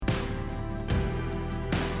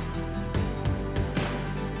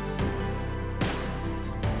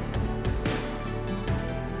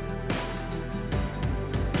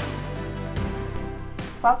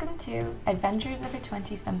Welcome to Adventures of a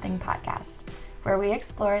 20-something podcast, where we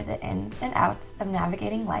explore the ins and outs of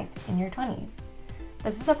navigating life in your 20s.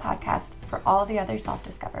 This is a podcast for all the other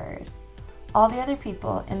self-discoverers, all the other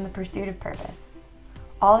people in the pursuit of purpose,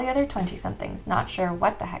 all the other 20-somethings not sure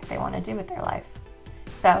what the heck they want to do with their life.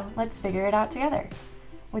 So let's figure it out together.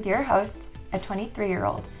 With your host, a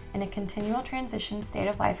 23-year-old in a continual transition state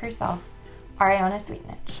of life herself, Ariana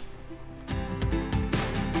Sweetnich.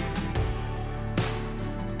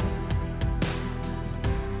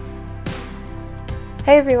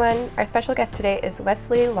 Hey everyone, our special guest today is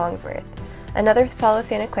Wesley Longsworth, another fellow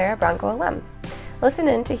Santa Clara Bronco alum. Listen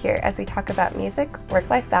in to hear as we talk about music,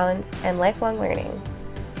 work-life balance, and lifelong learning.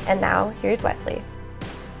 And now, here's Wesley.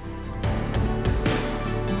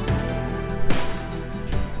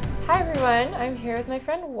 Hi everyone, I'm here with my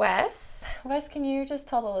friend Wes. Wes, can you just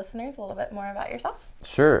tell the listeners a little bit more about yourself?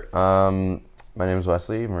 Sure. My name is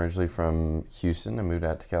Wesley. I'm originally from Houston. I moved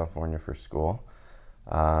out to California for school.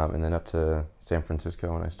 And then up to San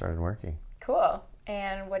Francisco when I started working. Cool.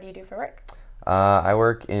 And what do you do for work? I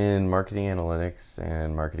work in marketing analytics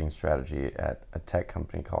and marketing strategy at a tech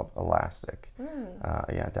company called Elastic.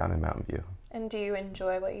 Down in Mountain View. And do you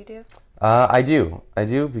enjoy what you do? I do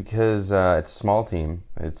because it's a small team.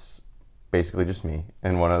 It's basically just me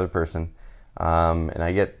and one other person. And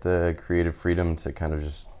I get the creative freedom to kind of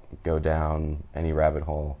just go down any rabbit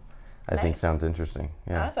hole I think sounds interesting.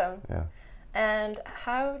 Yeah. Awesome. Yeah. And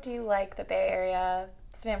how do you like the Bay Area,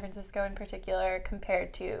 San Francisco in particular,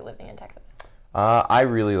 compared to living in Texas? I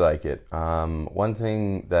really like it. One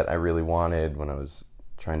thing that I really wanted when I was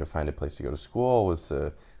trying to find a place to go to school was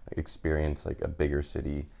to experience like a bigger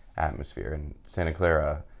city atmosphere. And Santa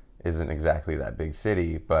Clara isn't exactly that big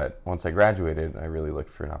city, but once I graduated, I really looked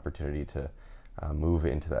for an opportunity to move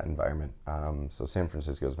into that environment. So San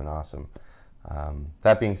Francisco's been awesome.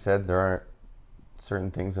 That being said, there are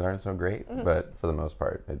certain things that aren't so great, but for the most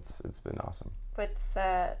part, it's been awesome. What's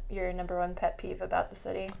your number one pet peeve about the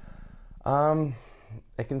city?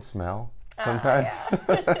 It can smell sometimes.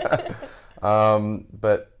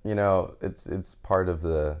 But you know, it's part of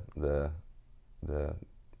the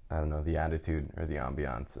I don't know, the attitude or the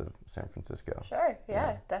ambiance of San Francisco. Sure,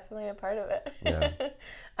 yeah. Definitely a part of it. Yeah.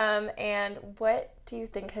 And what do you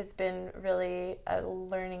think has been really a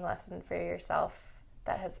learning lesson for yourself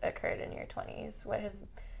that has occurred in your 20s? What has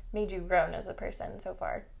made you grown as a person so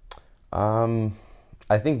far?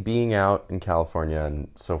 I think being out in California and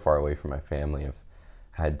so far away from my family, I've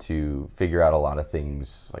had to figure out a lot of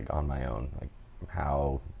things like on my own, like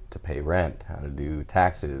how to pay rent, how to do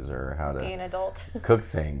taxes, or how to be an adult, cook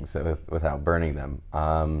things without burning them.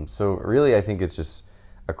 So really, I think it's just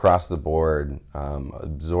across the board,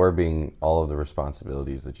 absorbing all of the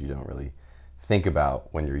responsibilities that you don't really think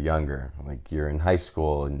about when you're younger. Like you're in high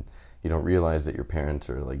school and you don't realize that your parents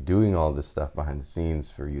are like doing all this stuff behind the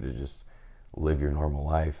scenes for you to just live your normal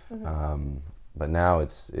life. But now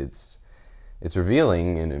it's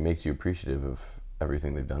revealing and it makes you appreciative of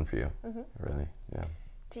everything they've done for you. Really, yeah.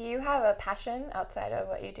 Do you have a passion outside of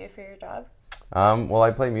what you do for your job? Well,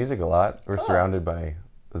 I play music a lot. We're Cool. surrounded by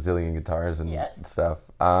a zillion guitars and stuff.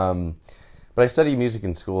 But I studied music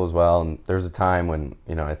in school as well, and there was a time when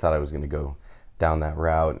I thought I was going to go down that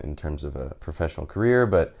route in terms of a professional career,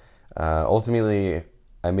 but ultimately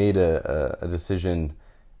I made a decision,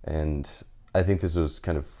 and I think this was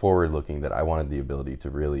kind of forward-looking, that I wanted the ability to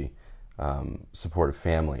really support a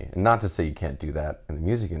family. And not to say you can't do that in the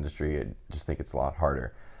music industry, I just think it's a lot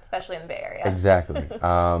harder. Especially in the Bay Area. Exactly.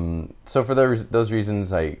 So for those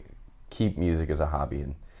reasons, I keep music as a hobby.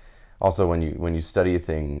 And also when you study a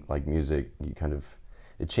thing like music, you kind of,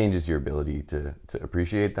 it changes your ability to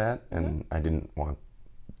appreciate that. And I didn't want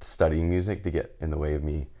studying music to get in the way of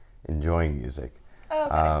me enjoying music. Oh,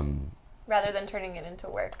 okay. Rather than turning it into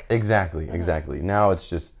work. Exactly. Now it's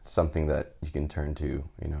just something that you can turn to,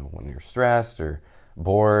 when you're stressed or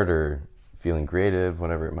bored or feeling creative,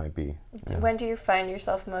 whatever it might be. Yeah. When do you find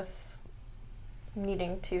yourself most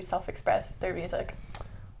needing to self-express through music?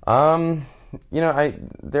 There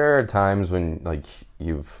are times when like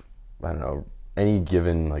any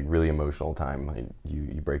given like really emotional time, like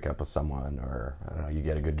you break up with someone, or you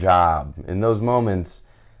get a good job. In those moments,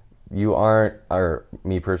 you aren't, or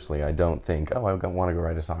me personally, I don't think, I want to go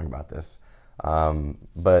write a song about this.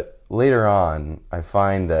 But later on, I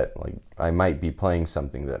find that like I might be playing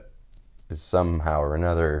something that is somehow or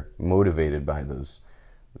another motivated by those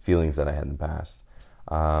feelings that I had in the past.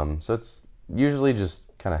 So it's usually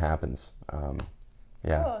just kind of happens.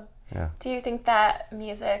 Yeah. Cool. Yeah. Do you think that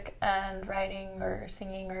music and writing or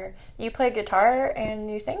singing, or you play guitar and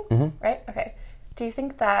you sing, right? Okay. Do you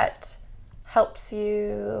think that helps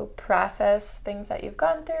you process things that you've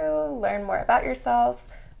gone through, learn more about yourself?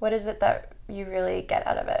 What is it that you really get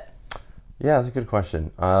out of it? Yeah, that's a good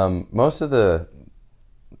question. Most of the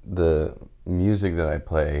music that I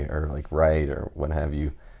play or like write or what have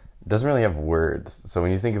you doesn't really have words. So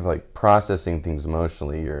when you think of like processing things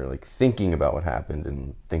emotionally, you're like thinking about what happened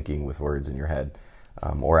and thinking with words in your head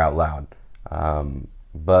or out loud.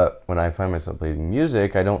 But when I find myself playing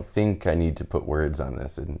music, I don't think I need to put words on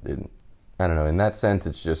this. And I don't know. In that sense,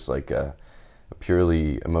 it's just like a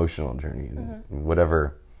purely emotional journey. And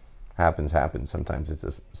whatever happens. Sometimes it's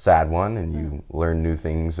a sad one, and you learn new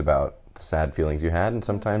things about the sad feelings you had. And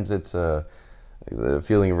sometimes it's the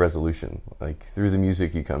feeling of resolution. Like through the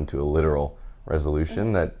music, you come to a literal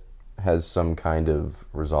resolution that has some kind of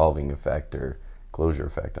resolving effect or closure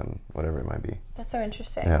effect on whatever it might be. That's so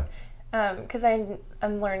interesting. Yeah. Because I'm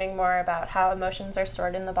learning more about how emotions are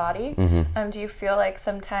stored in the body. Do you feel like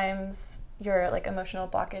sometimes your like emotional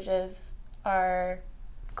blockages are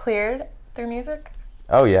cleared through music?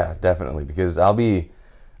 Oh yeah, definitely. Because I'll be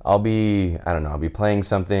playing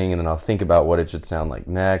something and then I'll think about what it should sound like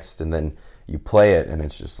next, and then you play it and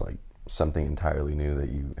it's just like something entirely new that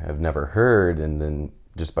you have never heard, and then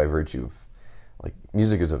just by virtue of like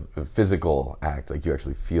music is a physical act, like you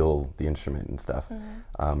actually feel the instrument and stuff.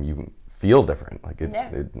 You feel different. Like it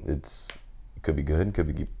could be good,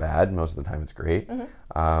 could be bad. Most of the time it's great.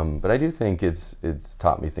 But I do think it's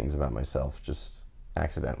taught me things about myself just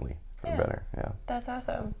accidentally for the better. Yeah. That's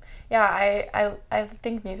awesome. Yeah, I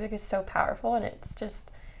think music is so powerful, and it's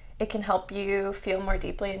just, it can help you feel more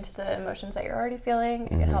deeply into the emotions that you're already feeling. It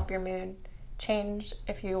can help your mood change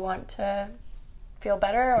if you want to feel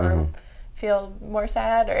better or feel more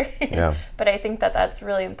sad or but I think that that's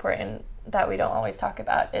really important that we don't always talk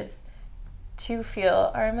about, is to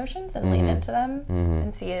feel our emotions and lean into them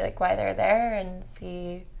and see like why they're there and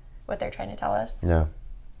see what they're trying to tell us. Yeah,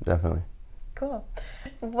 definitely. Cool.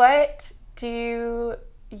 What do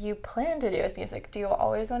you plan to do with music? Do you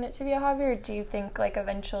always want it to be a hobby, or do you think like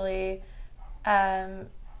eventually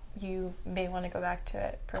you may want to go back to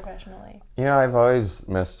it professionally? You know, I've always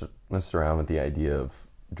messed around with the idea of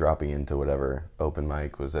dropping into whatever open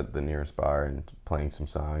mic was at the nearest bar and playing some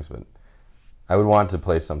songs, but I would want to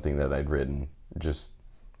play something that I'd written just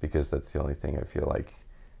because that's the only thing I feel like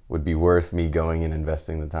would be worth me going and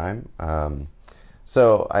investing the time.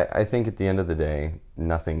 So I think at the end of the day,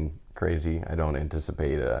 nothing crazy. I don't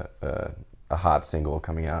anticipate a hot single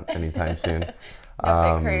coming out anytime soon.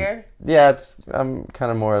 No big career? Yeah, I'm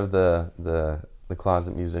kind of more of the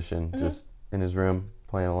closet musician, just in his room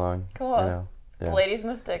playing along. Cool. You know? Yeah. The ladies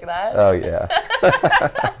must dig that. Oh,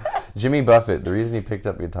 yeah. Jimmy Buffett, the reason he picked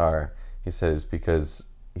up guitar, he said, is because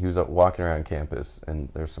he was walking around campus and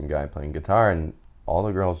there's some guy playing guitar and all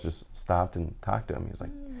the girls just stopped and talked to him. He was like,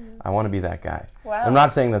 I want to be that guy. Wow. I'm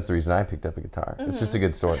not saying that's the reason I picked up a guitar. It's just a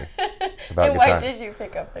good story about and guitar. why did you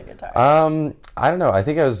pick up the guitar? I don't know. I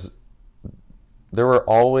think there were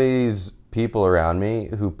always people around me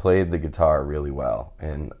who played the guitar really well.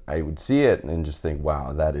 And I would see it and just think,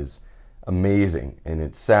 wow, that is amazing. And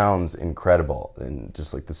it sounds incredible. And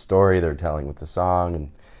just like the story they're telling with the song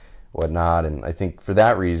and whatnot. And I think for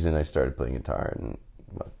that reason, I started playing guitar in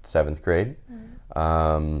 7th grade.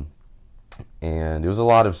 And it was a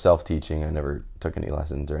lot of self-teaching. I never took any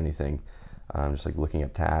lessons or anything. Just like looking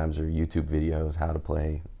up tabs or YouTube videos, how to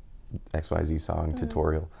play XYZ song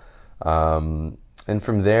tutorial. And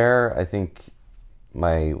from there, I think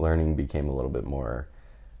my learning became a little bit more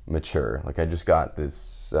mature. Like I just got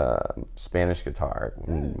this Spanish guitar.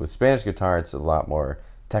 And with Spanish guitar, it's a lot more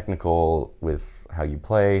technical with how you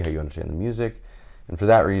play, how you understand the music. And for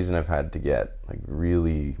that reason, I've had to get like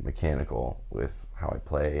really mechanical with how I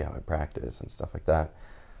play, how I practice, and stuff like that.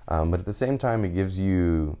 But at the same time, it gives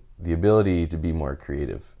you the ability to be more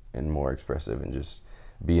creative and more expressive and just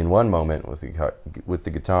be in one moment with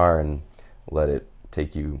the guitar and let it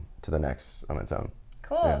take you to the next on its own.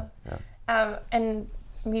 Cool. Yeah. And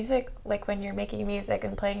music, like when you're making music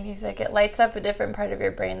and playing music, it lights up a different part of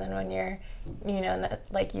your brain than when you're,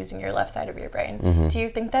 like using your left side of your brain. Do you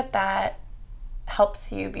think that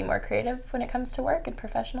helps you be more creative when it comes to work and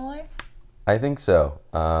professional life? I think so.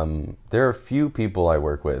 There are a few people I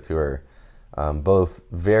work with who are both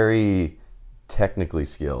very technically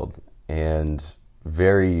skilled and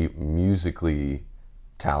very musically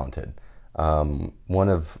talented. One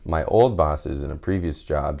of my old bosses in a previous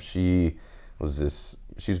job, she was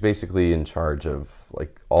basically in charge of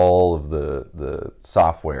like all of the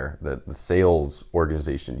software that the sales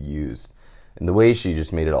organization used. And the way she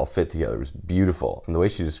just made it all fit together was beautiful. And the way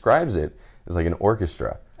she describes it is like an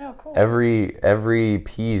orchestra. Oh, cool. every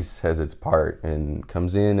piece has its part and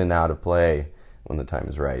comes in and out of play when the time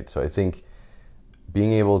is right. So I think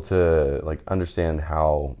being able to like understand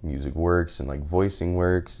how music works and like voicing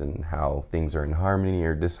works and how things are in harmony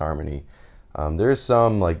or disharmony, there is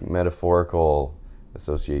some like metaphorical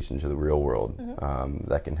association to the real world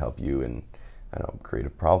that can help you in, I don't know,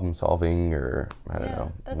 creative problem solving, or I don't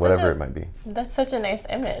know, whatever it might be. That's such a nice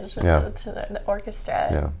image to the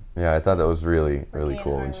orchestra. Yeah, I thought that was really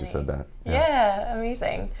cool when she said that. Yeah,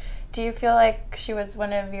 amazing. Do you feel like she was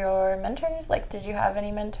one of your mentors? Like, did you have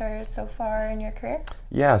any mentors so far in your career?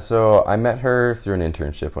 Yeah, so I met her through an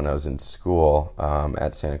internship when I was in school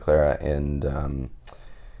at Santa Clara, and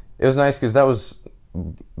it was nice because that was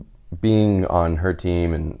being on her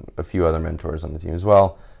team and a few other mentors on the team as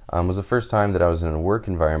well. Was the first time that I was in a work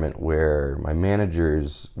environment where my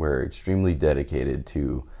managers were extremely dedicated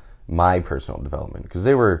to my personal development, because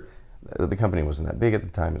the company wasn't that big at the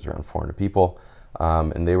time. It was around 400 people.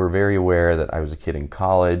 And they were very aware that I was a kid in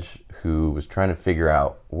college who was trying to figure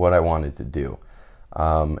out what I wanted to do.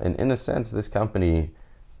 And in a sense, this company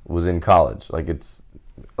was in college. Like, it's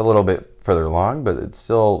a little bit further along, but it's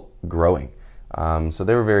still growing. So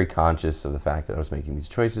they were very conscious of the fact that I was making these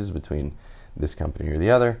choices between this company or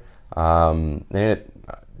the other. And it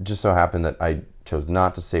just so happened that I chose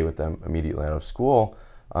not to stay with them immediately out of school,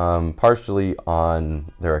 partially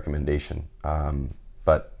on their recommendation.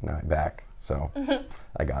 But now I'm back. So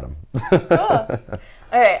I got him. Cool.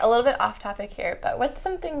 All right, a little bit off topic here, but what's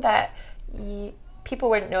something that people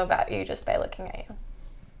wouldn't know about you just by looking at you?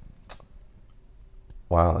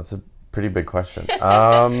 Wow, that's a pretty big question.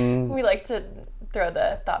 We like to throw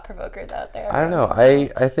the thought provokers out there. I don't know.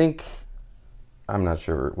 I think, I'm not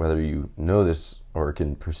sure whether you know this or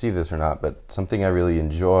can perceive this or not, but something I really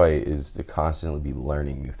enjoy is to constantly be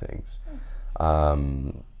learning new things.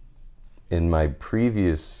 In my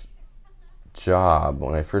previous job,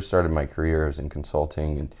 when I first started my career, I was in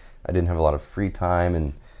consulting, and I didn't have a lot of free time,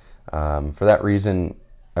 and for that reason,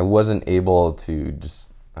 I wasn't able to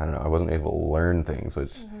I wasn't able to learn things,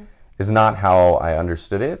 which is not how I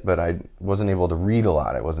understood it, but I wasn't able to read a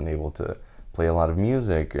lot. I wasn't able to play a lot of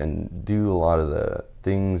music and do a lot of the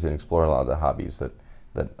things and explore a lot of the hobbies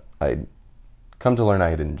that I'd come to learn I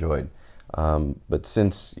had enjoyed. But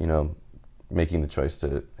since, making the choice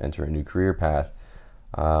to enter a new career path,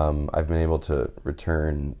 I've been able to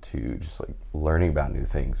return to just like learning about new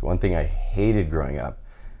things. One thing I hated growing up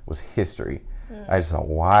was history. I just thought,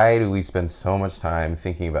 why do we spend so much time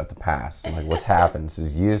thinking about the past? And like, what's happened? This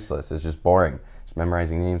is useless. It's just boring. Just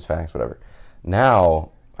memorizing names, facts, whatever.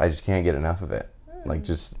 Now, I just can't get enough of it. Like,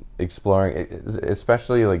 just exploring,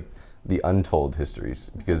 especially like the untold histories,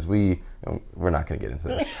 because we're not going to get into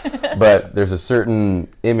this, but there's a certain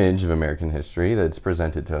image of American history that's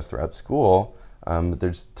presented to us throughout school. But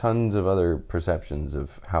there's tons of other perceptions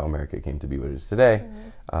of how America came to be what it is today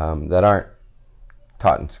that aren't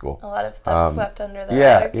taught in school. A lot of stuff swept under the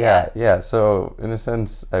rug. Yeah. So in a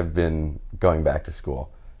sense, I've been going back to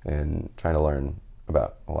school and trying to learn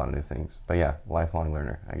about a lot of new things. But yeah, lifelong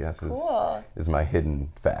learner, I guess, is my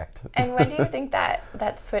hidden fact. And when do you think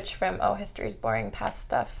that switch from, history's boring, past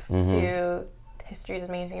stuff, to history's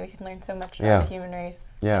amazing, we can learn so much about the human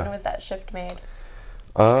race? Yeah. When was that shift made?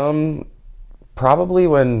 Probably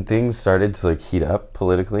when things started to like heat up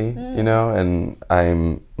politically, and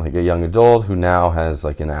I'm like a young adult who now has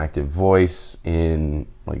like an active voice in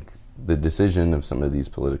like the decision of some of these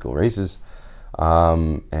political races,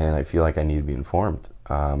 and I feel like I need to be informed.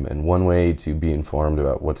 And one way to be informed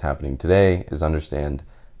about what's happening today is understand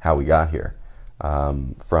how we got here,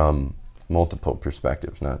 from multiple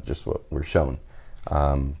perspectives, not just what we're shown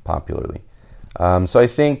popularly. So I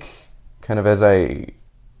think kind of as I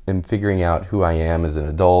am figuring out who I am as an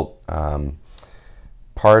adult,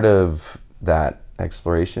 part of that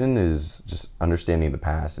exploration is just understanding the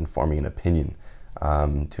past and forming an opinion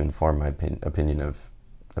to inform my opinion of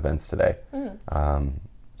events today.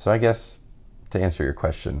 So I guess to answer your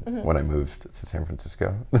question, when I moved to San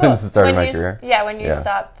Francisco, started my career. Yeah, when you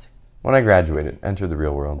stopped. When I graduated, entered the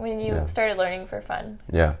real world. When you started learning for fun.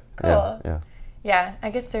 Yeah. Cool. Yeah. Yeah, I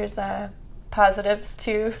guess there's positives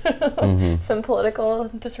to some political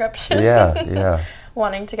disruption. Yeah.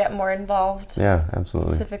 Wanting to get more involved. Yeah,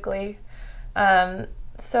 absolutely. Specifically.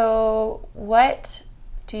 So what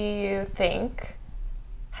do you think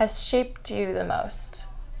has shaped you the most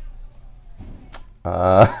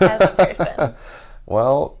as a person?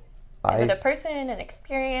 Well, is it a person, an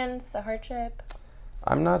experience, a hardship?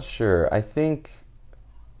 I'm not sure. I think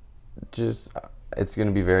just it's going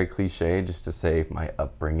to be very cliche just to say my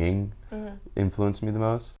upbringing influenced me the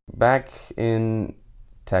most. Back in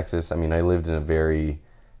Texas, I lived in a very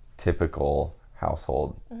typical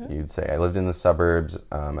household, you'd say. I lived in the suburbs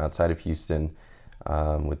outside of Houston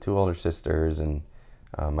with 2 older sisters, and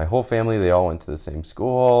my whole family, they all went to the same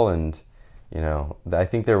school, and I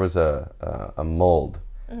think there was a mold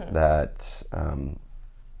that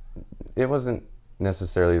it wasn't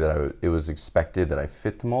necessarily that it was expected that I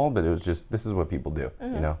fit the mold, but it was just, this is what people do,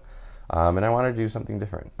 and I wanted to do something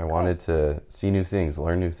different. I wanted to see new things,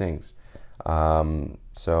 learn new things.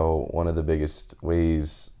 So one of the biggest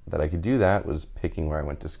ways that I could do that was picking where I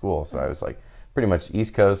went to school. So I was like pretty much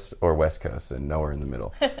East Coast or West Coast and nowhere in the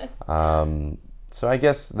middle. So I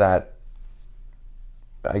guess the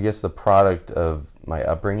product of my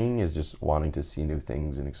upbringing is just wanting to see new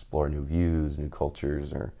things and explore new views, new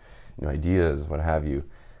cultures, or new ideas, what have you.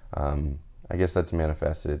 I guess that's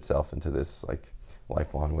manifested itself into this like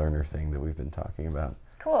lifelong learner thing that we've been talking about.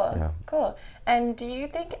 Cool. Yeah. Cool. And do you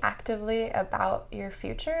think actively about your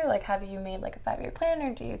future? Like, have you made like a 5-year plan,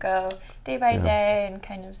 or do you go day by day and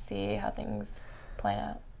kind of see how things plan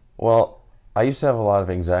out? Well, I used to have a lot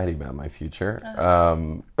of anxiety about my future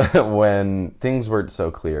when things weren't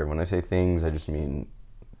so clear. When I say things, I just mean,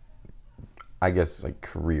 I guess, like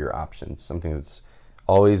career options. Something that's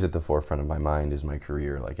always at the forefront of my mind is my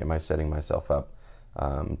career. Like, am I setting myself up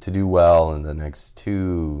to do well in the next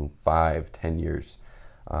 2, 5, 10 years?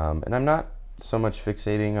 And I'm not so much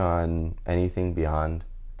fixating on anything beyond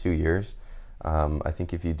 2 years. I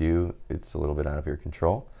think if you do, it's a little bit out of your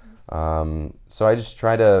control. So I just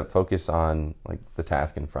try to focus on like the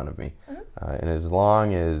task in front of me. And as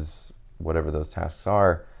long as whatever those tasks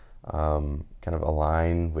are kind of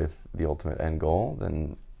align with the ultimate end goal,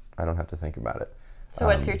 then I don't have to think about it. So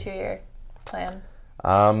what's your 2-year plan?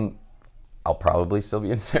 I'll probably still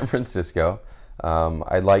be in San Francisco.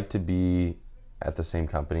 I'd like to be at the same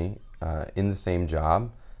company, in the same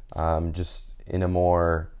job, just in a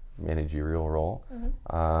more managerial role.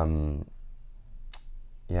 And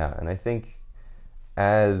I think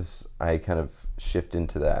as I kind of shift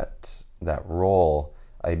into that role,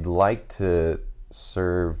 I'd like to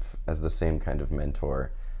serve as the same kind of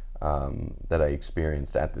mentor that I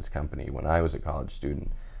experienced at this company when I was a college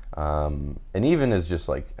student. And even as just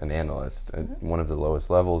like an analyst at one of the lowest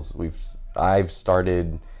levels, I've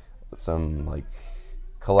started some like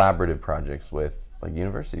collaborative projects with like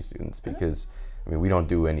university students because I mean we don't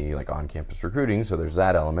do any like on-campus recruiting, so there's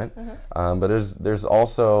that element. But there's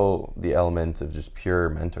also the element of just pure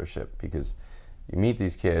mentorship because you meet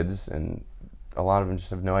these kids and a lot of them just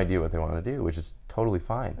have no idea what they want to do, which is totally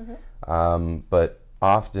fine. But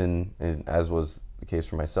often, and as was the case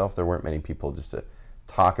for myself, there weren't many people just to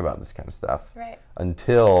talk about this kind of stuff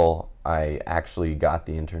until I actually got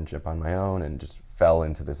the internship on my own and just fell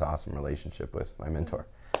into this awesome relationship with my mentor.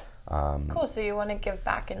 Cool. So you want to give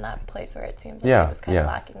back in that place where it seems like it was kind of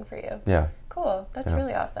lacking for you. Yeah. Cool. That's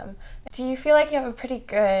really awesome. Do you feel like you have a pretty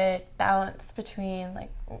good balance between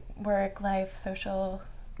like work, life, social?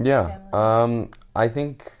 Yeah. Family? I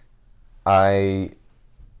think I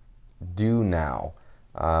do now.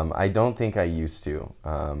 I don't think I used to.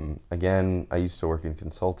 Again, I used to work in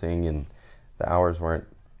consulting and the hours weren't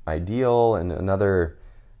ideal. And another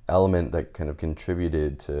element that kind of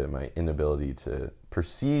contributed to my inability to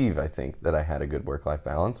perceive, I think, that I had a good work-life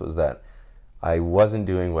balance was that I wasn't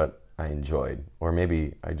doing what I enjoyed, or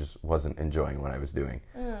maybe I just wasn't enjoying what I was doing.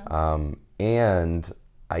 And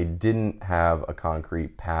I didn't have a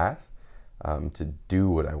concrete path to do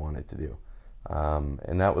what I wanted to do.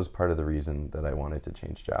 And that was part of the reason that I wanted to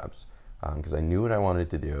change jobs, because I knew what I wanted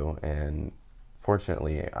to do, and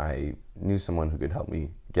fortunately I knew someone who could help me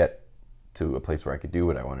get to a place where I could do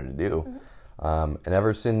what I wanted to do. And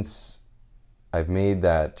ever since I've made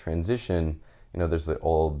that transition, you know, there's the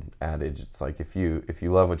old adage, it's like if you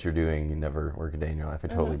love what you're doing, you never work a day in your life. I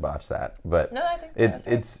totally botched that, but no, I think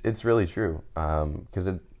it's really true, because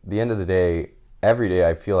at the end of the day, every day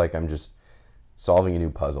I feel like I'm just solving a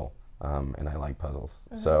new puzzle. And I like puzzles,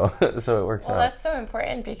 so it works out. Well, that's so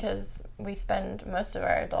important because we spend most of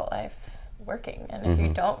our adult life working, and if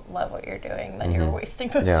you don't love what you're doing, then you're wasting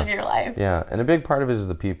most of your life. Yeah, and a big part of it is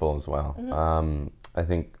the people as well. I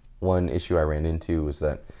think one issue I ran into was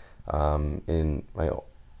that in my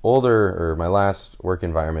my last work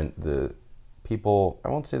environment, the people, I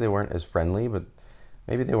won't say they weren't as friendly, but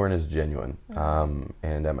maybe they weren't as genuine.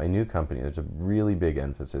 And at my new company, there's a really big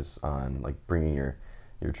emphasis on like bringing your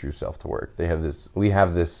true self to work. We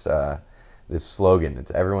have this slogan.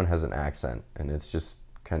 It's everyone has an accent, and it's just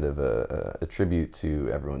kind of a tribute to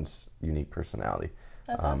everyone's unique personality.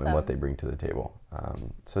 That's awesome. And what they bring to the table.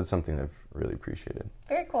 So it's something I've really appreciated.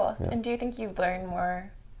 Very cool. Yeah. And do you think you've learned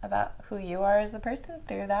more about who you are as a person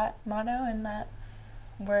through that motto and that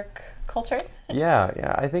work culture?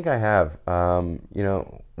 Yeah, I think I have.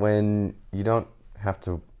 When you don't have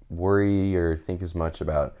to worry or think as much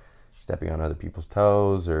about stepping on other people's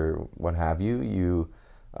toes or what have you, you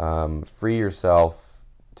free yourself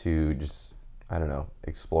to just,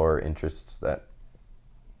 explore interests that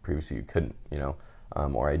previously you couldn't,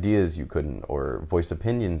 or ideas you couldn't, or voice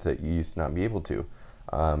opinions that you used to not be able to.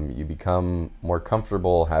 You become more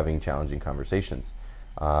comfortable having challenging conversations.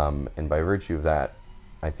 And by virtue of that,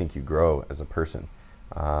 I think you grow as a person.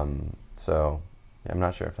 So I'm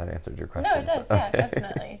not sure if that answered your question. No, it does. Yeah,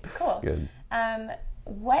 definitely. Cool. Good.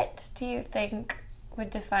 What do you think would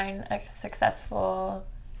define a successful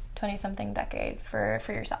 20-something decade for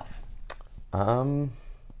yourself?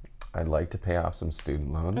 I'd like to pay off some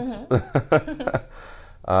student loans.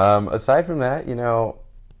 Mm-hmm. Aside from that,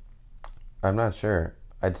 I'm not sure.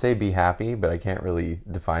 I'd say be happy, but I can't really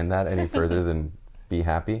define that any further than be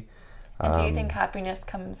happy. And do you think happiness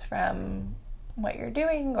comes from what you're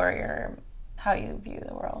doing or how you view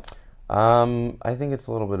the world? I think it's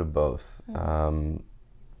a little bit of both. Mm-hmm.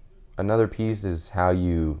 Another piece is how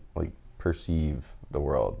you perceive the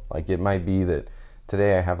world. It might be that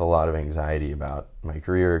today I have a lot of anxiety about my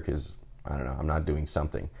career because, I'm not doing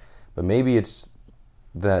something. But maybe it's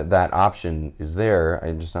that option is there,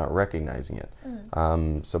 I'm just not recognizing it.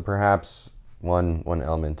 Mm. So perhaps one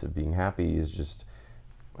element of being happy is just,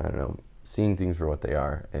 seeing things for what they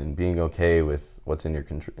are and being okay with what's in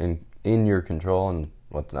your control and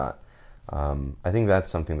what's not. I think that's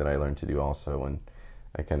something that I learned to do also when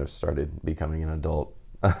I kind of started becoming an adult.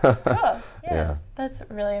 Cool. Yeah. That's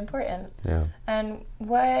really important. Yeah. And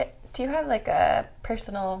what do you have a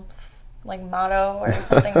personal motto or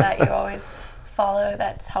something that you always follow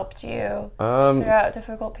that's helped you throughout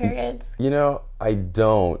difficult periods? I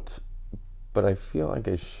don't, but I feel like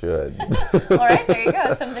I should. All right, there you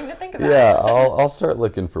go. Something to think about. Yeah, I'll start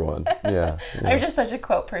looking for one. Yeah. I'm just such a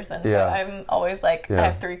quote person, so I'm always I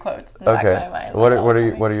have 3 quotes in the back of my mind.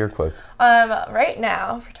 What are your quotes? Right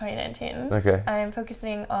now for 2019, okay, I'm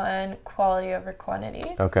focusing on quality over quantity.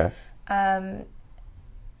 Okay.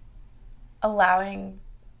 Allowing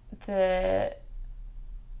the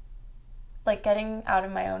getting out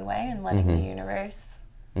of my own way and letting the universe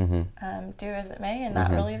do as it may, and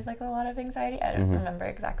that relieves a lot of anxiety. I don't remember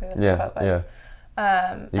exactly what the quote was.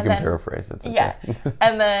 You can paraphrase it. Okay. Yeah.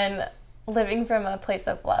 And then living from a place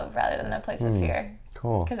of love rather than a place of fear.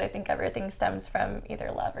 Cool. Because I think everything stems from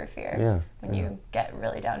either love or fear. Yeah. When you get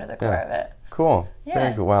really down to the core of it. Cool. Yeah.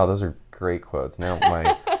 Very cool. Wow, those are great quotes. Now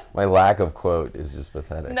my lack of quote is just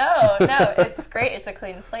pathetic. No, it's great. It's a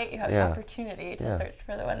clean slate. You have the opportunity to search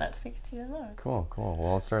for the one that speaks to you the most. Cool.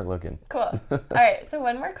 Well, I'll start looking. Cool. All right, so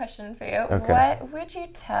one more question for you. Okay. What would you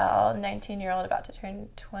tell 19-year-old about to turn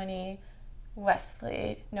 20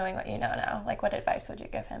 Wesley, knowing what you know now? What advice would you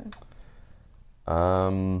give him?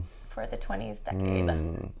 For the 20s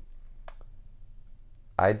decade.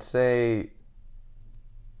 I'd say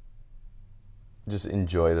just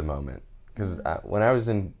enjoy the moment. Because when I was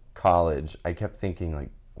in college, I kept thinking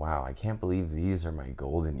wow, I can't believe these are my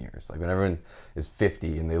golden years. When everyone is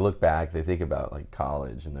 50 and they look back, they think about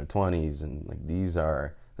college and their 20s and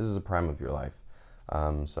this is a prime of your life.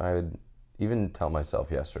 So I would even tell myself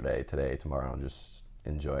yesterday, today, tomorrow, just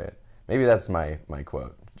enjoy it. Maybe that's my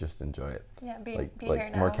quote. Just enjoy it. Yeah, be here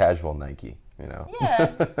now. More casual Nike, Yeah,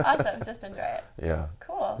 awesome. Just enjoy it. Yeah.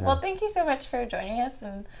 Cool. Yeah. Well, thank you so much for joining us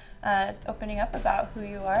and opening up about who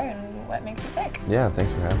you are and what makes you tick. Yeah,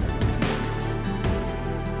 thanks for having me.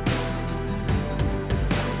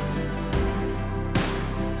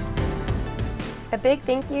 A big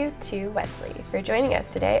thank you to Wesley for joining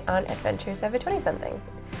us today on Adventures of a 20-something.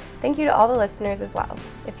 Thank you to all the listeners as well.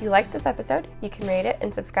 If you liked this episode, you can rate it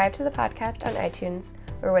and subscribe to the podcast on iTunes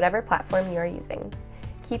or whatever platform you are using.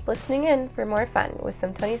 Keep listening in for more fun with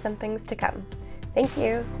some 20-somethings to come. Thank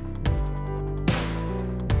you.